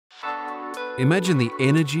Imagine the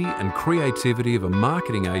energy and creativity of a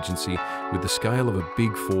marketing agency with the scale of a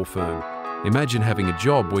Big Four firm. Imagine having a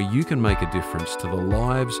job where you can make a difference to the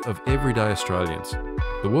lives of everyday Australians.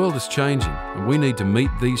 The world is changing, and we need to meet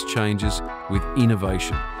these changes with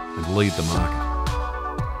innovation and lead the market.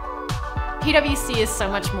 PwC is so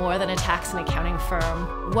much more than a tax and accounting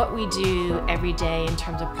firm. What we do every day in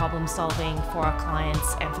terms of problem solving for our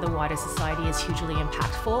clients and for the wider society is hugely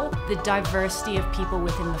impactful. The diversity of people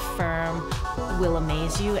within the firm will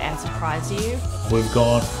amaze you and surprise you. We've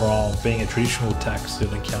gone from being a traditional tax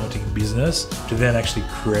and accounting business to then actually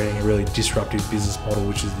creating a really disruptive business model,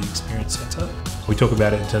 which is the Experience Centre. We talk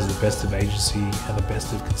about it in terms of the best of agency and the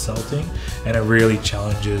best of consulting, and it really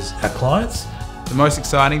challenges our clients. The most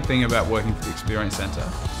exciting thing about working for the Experience Centre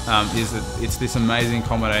is that it's this amazing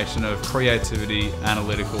combination of creativity,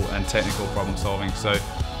 analytical and technical problem solving. So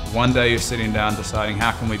one day you're sitting down deciding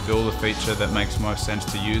how can we build a feature that makes most sense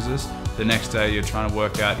to users. The next day you're trying to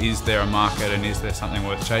work out, is there a market and is there something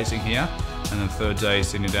worth chasing here? And then the third day you're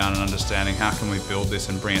sitting down and understanding how can we build this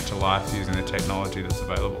and bring it to life using the technology that's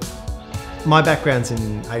available. My background's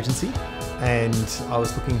in agency, and I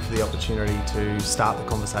was looking for the opportunity to start the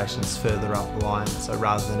conversations further up the line. So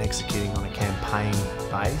rather than executing on a campaign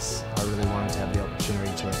base, I really wanted to have the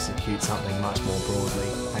opportunity to execute something much more broadly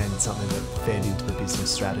and something that fed into the business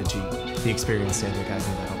strategy. The Experience Centre gave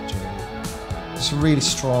me that opportunity. It's a really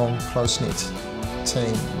strong, close-knit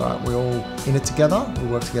team, right? We're all in it together, we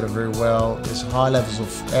work together very well. There's high levels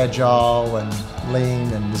of agile and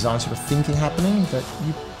lean and design sort of thinking happening that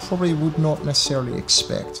you probably would not necessarily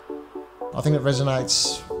expect. I think it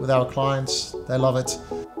resonates with our clients, they love it.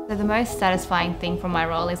 So the most satisfying thing from my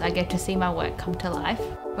role is I get to see my work come to life.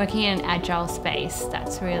 Working in an agile space,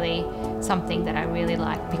 that's really something that I really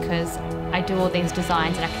like because I do all these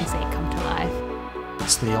designs and I can see it come to life.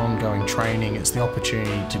 It's the ongoing training, it's the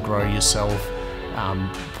opportunity to grow yourself,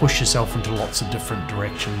 push yourself into lots of different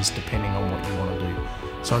directions depending on what you want to do.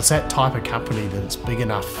 So it's that type of company that it's big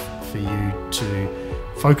enough for you to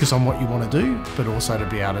focus on what you want to do, but also to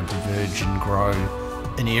be able to diverge and grow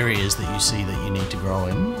in areas that you see that you need to grow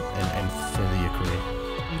in and further your career.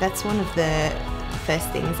 That's one of the first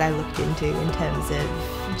things I looked into in terms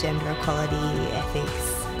of gender equality,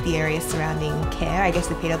 ethics, the areas surrounding care. I guess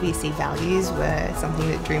the PwC values were something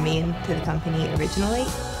that drew me into the company originally.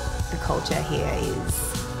 The culture here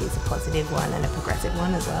is a positive one and a progressive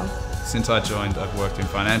one as well. Since I joined, I've worked in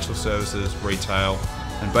financial services, retail,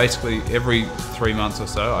 and basically every 3 months or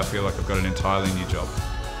so I feel like I've got an entirely new job.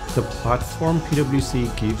 The platform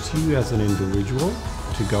PwC gives you as an individual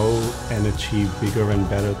to go and achieve bigger and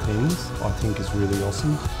better things, I think is really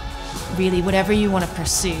awesome. Really, whatever you want to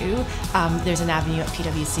pursue, there's an avenue at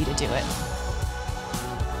PwC to do it.